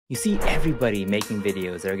You see everybody making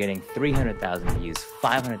videos that are getting 300,000 views,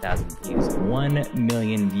 500,000 views, 1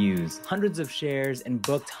 million views, hundreds of shares, and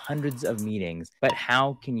booked hundreds of meetings. But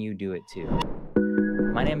how can you do it too?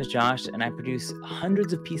 My name is Josh, and I produce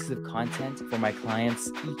hundreds of pieces of content for my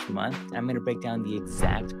clients each month. I'm going to break down the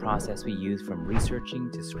exact process we use from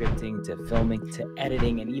researching to scripting to filming to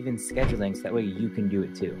editing and even scheduling so that way you can do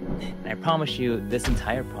it too. And I promise you, this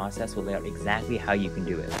entire process will lay out exactly how you can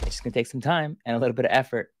do it. It's just going to take some time and a little bit of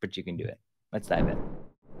effort, but you can do it. Let's dive in.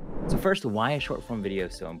 So first, why is short form video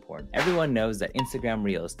so important? Everyone knows that Instagram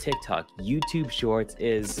Reels, TikTok, YouTube Shorts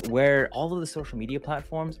is where all of the social media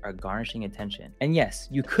platforms are garnishing attention. And yes,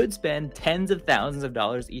 you could spend tens of thousands of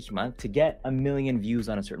dollars each month to get 1 million views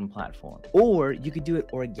on a certain platform, or you could do it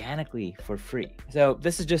organically for free. So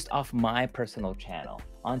this is just off my personal channel.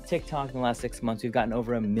 On TikTok in the last 6 months, we've gotten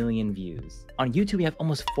over 1 million views. On YouTube, we have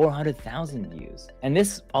almost 400,000 views. And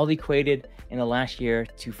this all equated in the last year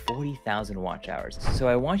to 40,000 watch hours. So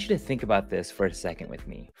I want you to think about this for a second with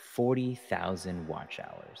me. 40,000 watch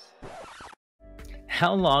hours.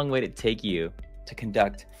 How long would it take you to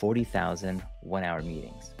conduct 40,000 one-hour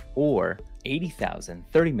meetings? Or 80,000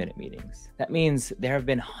 30-minute meetings. That means there have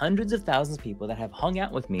been hundreds of thousands of people that have hung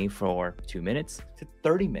out with me for 2 minutes to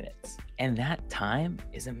 30 minutes. And that time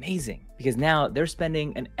is amazing because now they're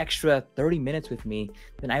spending an extra 30 minutes with me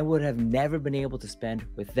than I would have never been able to spend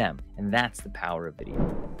with them. And that's the power of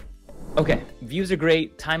video. Okay, views are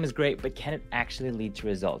great, time is great, but can it actually lead to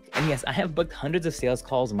results? And yes, I have booked hundreds of sales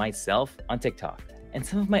calls myself on TikTok. And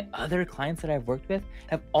some of my other clients that I've worked with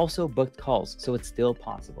have also booked calls, so it's still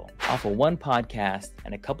possible. Off of one podcast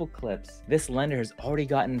and a couple clips, this lender has already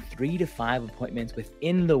gotten 3 to 5 appointments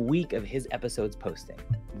within the week of his episodes posting.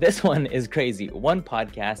 This one is crazy. One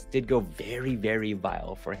podcast did go very, very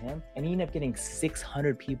viral for him, and he ended up getting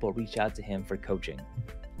 600 people reach out to him for coaching.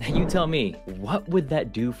 Now you tell me, what would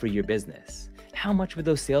that do for your business? How much would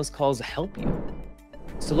those sales calls help you?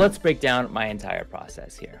 So let's break down my entire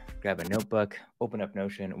process here. Grab a notebook, open up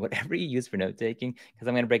Notion, whatever you use for note-taking, because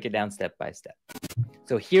I'm going to break it down step by step.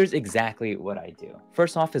 So here's exactly what I do.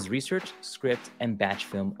 First off is research, script, and batch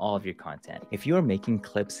film all of your content. If you're making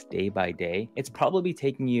clips day by day, it's probably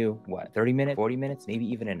taking you, 30 minutes, 40 minutes, maybe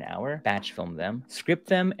even an hour. Batch film them, script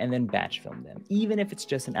them, and then batch film them. Even if it's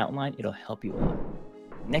just an outline, it'll help you a lot.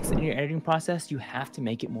 Next, in your editing process, you have to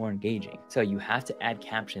make it more engaging. So you have to add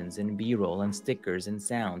captions and B-roll and stickers and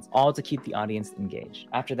sounds, all to keep the audience engaged.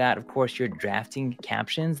 After that, of course, you're drafting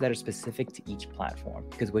captions that are specific to each platform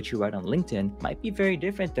because what you write on LinkedIn might be very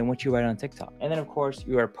different than what you write on TikTok. And then, of course,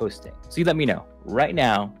 you are posting. So you let me know right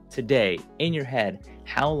now, today, in your head,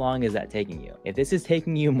 how long is that taking you? If this is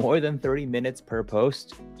taking you more than 30 minutes per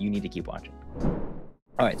post, you need to keep watching.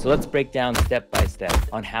 All right, so let's break down step by step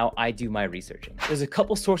on how I do my researching. There's a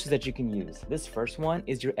couple sources that you can use. This first one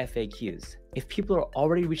is your FAQs. If people are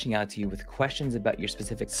already reaching out to you with questions about your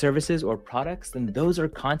specific services or products, then those are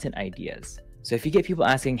content ideas. So if you get people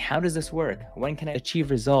asking, how does this work? When can I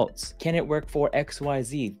achieve results? Can it work for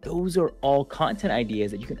XYZ? Those are all content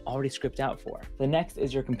ideas that you can already script out for. The next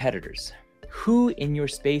is your competitors. Who in your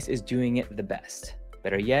space is doing it the best?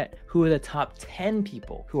 Better yet, who are the top 10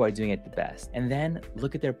 people who are doing it the best? And then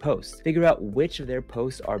look at their posts. Figure out which of their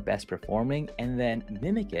posts are best performing and then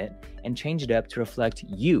mimic it and change it up to reflect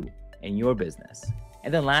you and your business.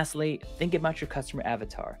 And then lastly, think about your customer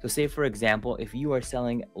avatar. So say, for example, if you are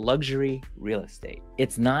selling luxury real estate,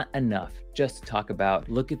 it's not enough just to talk about,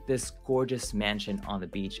 look at this gorgeous mansion on the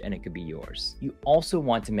beach and it could be yours. You also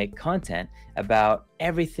want to make content about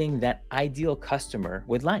everything that ideal customer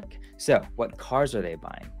would like. So what cars are they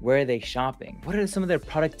buying? Where are they shopping? What are some of their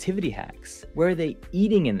productivity hacks? Where are they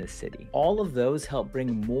eating in this city? All of those help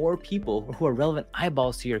bring more people who are relevant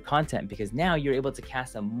eyeballs to your content because now you're able to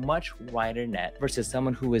cast a much wider net versus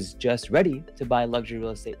someone who is just ready to buy luxury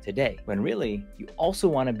real estate today. When really, you also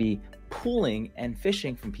want to be pulling and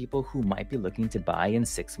fishing from people who might be looking to buy in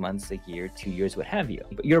 6 months, a year, 2 years, what have you.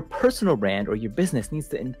 But your personal brand or your business needs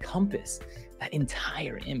to encompass that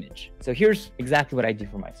entire image. So here's exactly what I do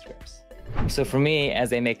for my scripts. So for me,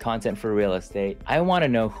 as I make content for real estate, I want to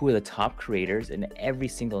know who are the top creators in every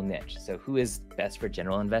single niche. So who is best for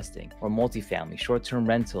general investing or multifamily, short-term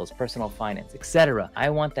rentals, personal finance, etc. I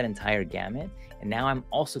want that entire gamut. And now I'm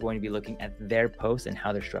also going to be looking at their posts and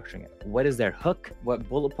how they're structuring it. What is their hook? What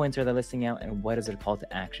bullet points are they listing out? And what is their call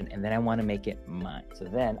to action? And then I want to make it mine. So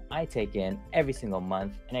then I take in every single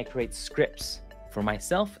month and I create scripts for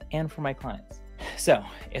myself and for my clients. So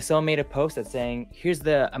if someone made a post that's saying, here's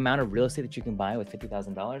the amount of real estate that you can buy with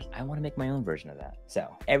 $50,000, I want to make my own version of that. So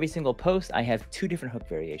every single post, I have 2 different hook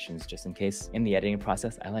variations, just in case in the editing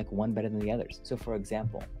process, I like one better than the others. So for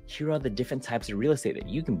example, here are the different types of real estate that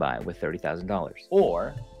you can buy with $30,000.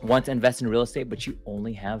 Or want to invest in real estate, but you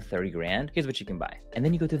only have 30 grand, here's what you can buy. And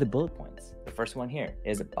then you go through the bullet points. The first one here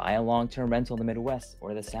is buy a long-term rental in the Midwest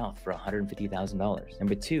or the South for $150,000.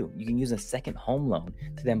 Number 2, you can use a second home loan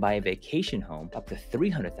to then buy a vacation home up to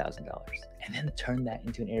 $300,000 and then turn that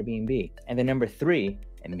into an Airbnb. And then number 3,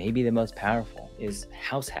 and maybe the most powerful, is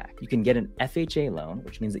house hack. You can get an FHA loan,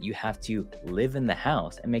 which means that you have to live in the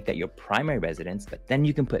house and make that your primary residence, but then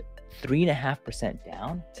you can put 3.5%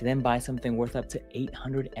 down to then buy something worth up to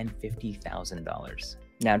 $850,000.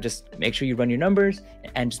 Now, just make sure you run your numbers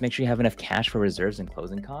and just make sure you have enough cash for reserves and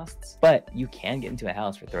closing costs, but you can get into a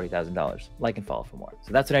house for $30,000. Like and follow for more.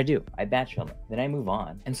 So that's what I do. I batch film it, then I move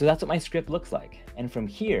on. And so that's what my script looks like. And from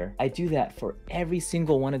here, I do that for every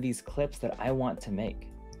single one of these clips that I want to make.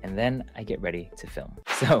 And then I get ready to film.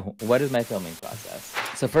 So what is my filming process?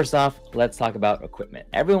 So first off, let's talk about equipment.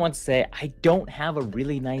 Everyone wants to say, I don't have a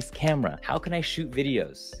really nice camera. How can I shoot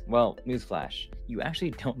videos? Well, newsflash, you actually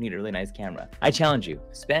don't need a really nice camera. I challenge you,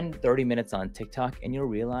 spend 30 minutes on TikTok and you'll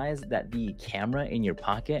realize that the camera in your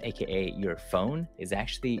pocket, AKA your phone, is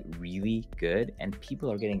actually really good and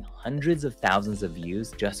people are getting hundreds of thousands of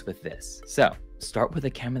views just with this. So start with the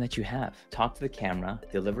camera that you have. Talk to the camera,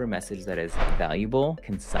 deliver a message that is valuable,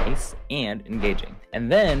 concise, and engaging.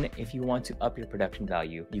 And then if you want to up your production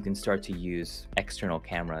value, you can start to use external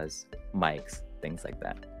cameras, mics, things like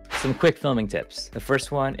that. Some quick filming tips. The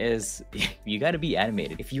first one is you got to be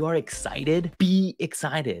animated. If you are excited, be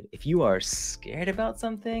excited. If you are scared about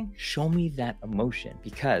something, show me that emotion,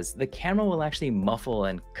 because the camera will actually muffle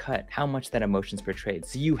and cut how much that emotion is portrayed.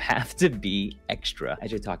 So you have to be extra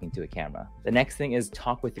as you're talking to a camera. The next thing is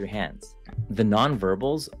talk with your hands. The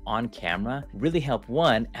nonverbals on camera really help,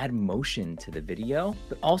 one, add motion to the video,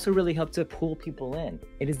 but also really help to pull people in.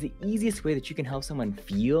 It is the easiest way that you can help someone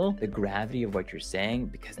feel the gravity of what you're saying,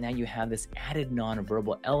 because now you have this added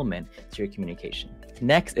nonverbal element to your communication.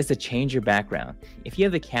 Next is to change your background. If you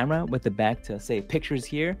have the camera with the back to, say, pictures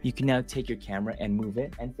here, you can now take your camera and move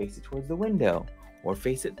it and face it towards the window or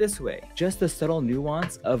face it this way. Just the subtle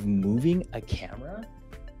nuance of moving a camera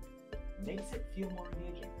makes it feel more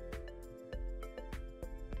engaging.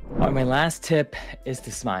 All right, my last tip is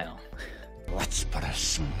to smile. Let's put a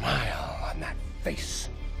smile on that face.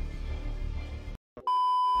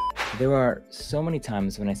 There are so many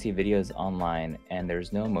times when I see videos online and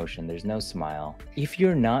there's no emotion, there's no smile. If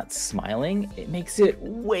you're not smiling, it makes it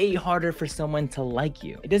way harder for someone to like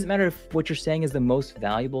you. It doesn't matter if what you're saying is the most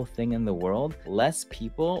valuable thing in the world, less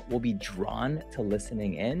people will be drawn to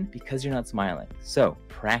listening in because you're not smiling. So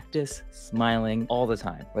practice smiling all the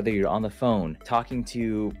time, whether you're on the phone, talking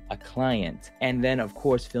to a client, and then of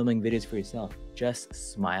course filming videos for yourself. Just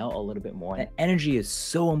smile a little bit more. That energy is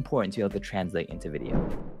so important to be able to translate into video.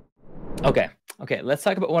 Okay, let's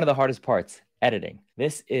talk about one of the hardest parts, editing.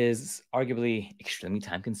 This is arguably extremely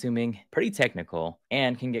time consuming, pretty technical,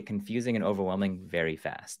 and can get confusing and overwhelming very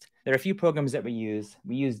fast. There are a few programs that we use.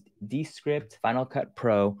 We use Descript, Final Cut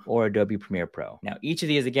Pro, or Adobe Premiere Pro. Now, each of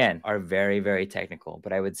these, again, are very, very technical,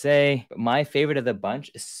 but I would say my favorite of the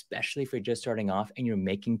bunch, especially if you're just starting off and you're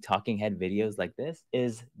making talking head videos like this,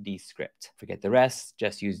 is Descript. Forget the rest,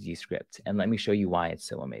 just use Descript, and let me show you why it's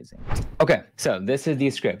so amazing. Okay, so this is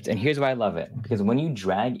Descript, and here's why I love it, because when you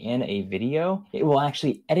drag in a video, it will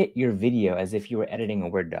actually edit your video as if you were editing a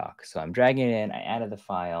Word doc. So I'm dragging it in, I added the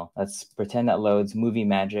file. Let's pretend that loads, movie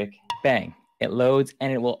magic. Bang, it loads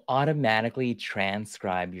and it will automatically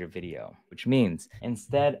transcribe your video, which means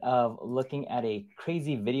instead of looking at a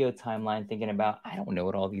crazy video timeline thinking about, I don't know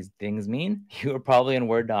what all these things mean, you are probably in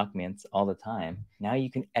Word documents all the time. Now you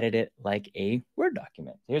can edit it like a Word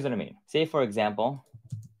document. Here's what I mean. Say, for example,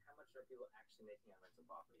 how much are people actually making on rental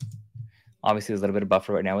properties? Obviously, there's a little bit of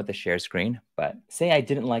buffer right now with the share screen, but say I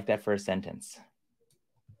didn't like that first sentence.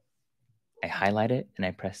 I highlight it and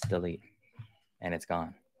I press delete and it's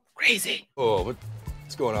gone. Crazy. Oh,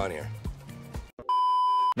 what's going on here?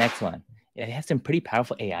 Next one. It has some pretty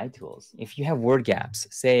powerful AI tools. If you have word gaps,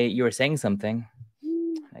 say you were saying something,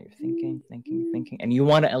 now you're thinking, and you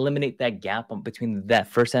want to eliminate that gap between that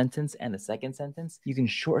first sentence and the second sentence, you can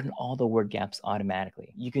shorten all the word gaps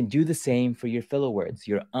automatically. You can do the same for your filler words,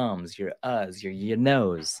 your ums, your uhs, your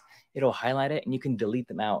nos. It'll highlight it and you can delete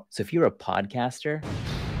them out. So if you're a podcaster,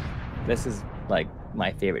 this is like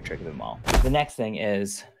my favorite trick of them all. The next thing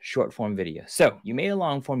is short form video. So you made a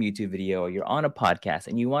long form YouTube video or you're on a podcast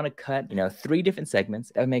and you want to cut, 3 different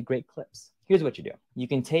segments that would make great clips. Here's what you do. You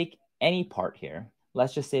can take any part here.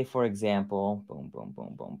 Let's just say, for example, boom, boom,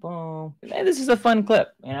 boom, boom, boom. And this is a fun clip,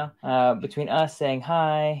 you know, between us saying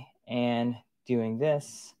hi and doing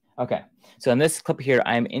this. Okay, so in this clip here,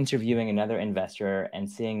 I'm interviewing another investor and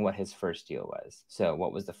seeing what his first deal was. So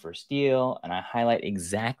what was the first deal? And I highlight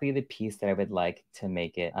exactly the piece that I would like to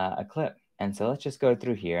make it a clip. And so let's just go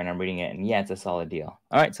through here and I'm reading it and yeah, it's a solid deal.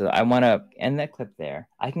 All right, so I want to end that clip there.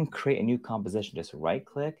 I can create a new composition, just right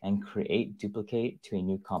click and create duplicate to a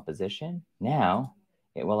new composition. Now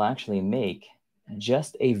it will actually make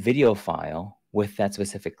just a video file with that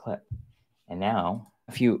specific clip. And now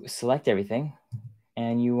if you select everything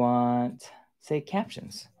and you want, say,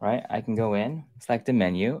 captions, right? I can go in, select a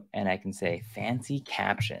menu, and I can say fancy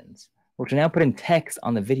captions, which will now put in text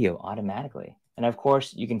on the video automatically. And of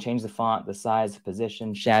course, you can change the font, the size, the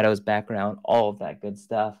position, shadows, background, all of that good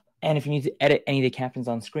stuff. And if you need to edit any of the captions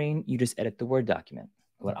on screen, you just edit the Word document.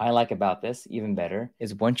 What I like about this even better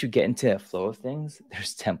is once you get into a flow of things,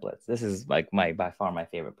 there's templates. This is like by far my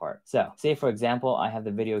favorite part. So say, for example, I have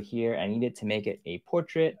the video here. I needed to make it a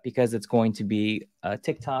portrait because it's going to be a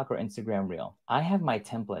TikTok or Instagram reel. I have my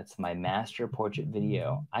templates, my master portrait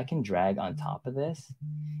video. I can drag on top of this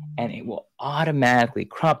and it will automatically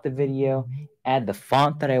crop the video, add the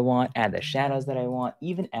font that I want, add the shadows that I want,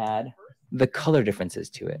 even add the color differences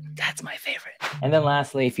to it. That's my favorite. And then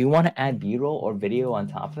lastly, if you want to add B-roll or video on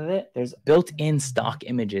top of it, there's built-in stock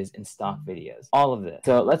images and stock videos, all of this.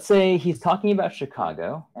 So let's say he's talking about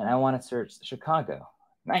Chicago and I want to search Chicago.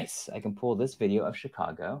 Nice. I can pull this video of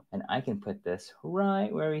Chicago and I can put this right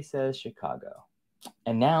where he says Chicago.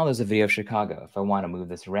 And now there's a video of Chicago. If I want to move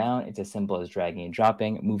this around, it's as simple as dragging and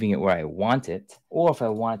dropping, moving it where I want it. Or if I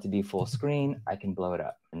want it to be full screen, I can blow it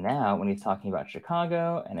up. And now when he's talking about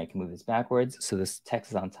Chicago, and I can move this backwards, so this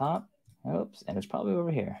text is on top. Oops, and it's probably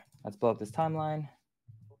over here. Let's blow up this timeline.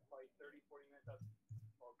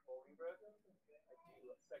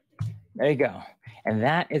 There you go. And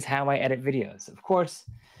that is how I edit videos. Of course,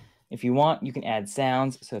 if you want, you can add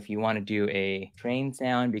sounds. So if you want to do a train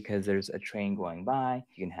sound because there's a train going by,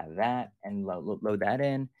 you can have that and load that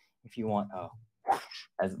in. If you want,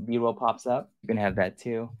 as B-roll pops up, you can have that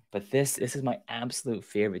too. But this is my absolute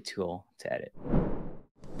favorite tool to edit.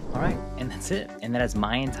 All right, and that's it. And that is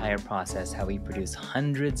my entire process, how we produce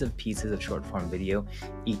hundreds of pieces of short form video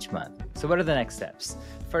each month. So what are the next steps?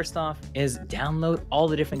 First off is download all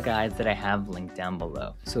the different guides that I have linked down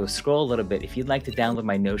below. So scroll a little bit if you'd like to download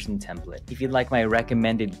my Notion template, if you'd like my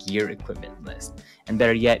recommended gear equipment list, and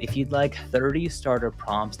better yet, if you'd like 30 starter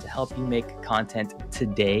prompts to help you make content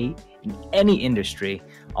today in any industry,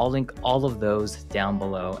 I'll link all of those down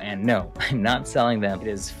below. And no, I'm not selling them. It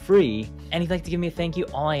is free. And if you'd like to give me a thank you,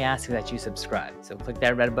 all I ask is that you subscribe. So click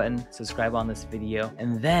that red button, subscribe on this video,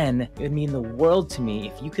 and then it would mean the world to me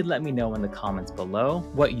if you could let me know in the comments below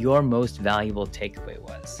what your most valuable takeaway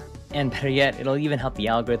was. And better yet, it'll even help the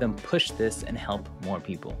algorithm push this and help more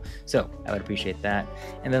people. So I would appreciate that.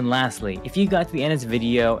 And then lastly, if you got to the end of this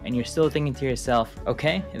video and you're still thinking to yourself,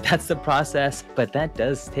 okay, that's the process, but that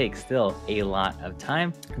does take still a lot of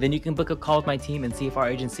time, then you can book a call with my team and see if our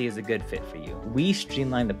agency is a good fit for you. We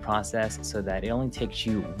streamline the process so that it only takes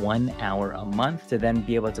you 1 hour a month to then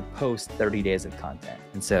be able to post 30 days of content.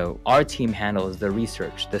 And so our team handles the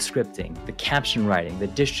research, the scripting, the caption writing, the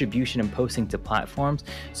distribution and posting to platforms.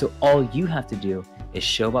 So all you have to do is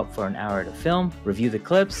show up for an hour to film, review the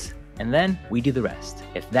clips, and then we do the rest.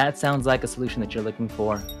 If that sounds like a solution that you're looking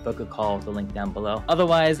for, book a call with the link down below.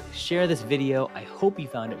 Otherwise, share this video. I hope you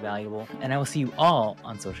found it valuable, and I will see you all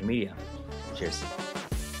on social media. Cheers.